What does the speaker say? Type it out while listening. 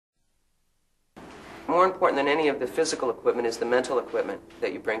more important than any of the physical equipment is the mental equipment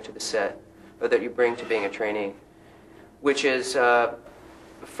that you bring to the set, or that you bring to being a trainee, which is,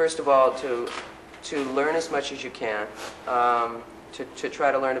 first of all, to learn as much as you can, to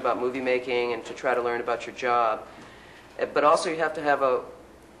try to learn about movie making and to try to learn about your job. But also you have to have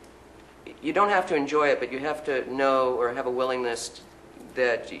you don't have to enjoy it, but you have to know or have a willingness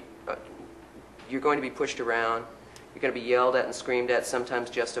that you're going to be pushed around. You're going to be yelled at and screamed at, sometimes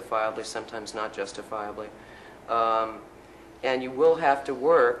justifiably, sometimes not justifiably. And you will have to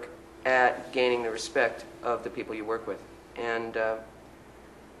work at gaining the respect of the people you work with. And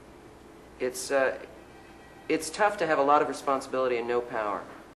it's tough to have a lot of responsibility and no power.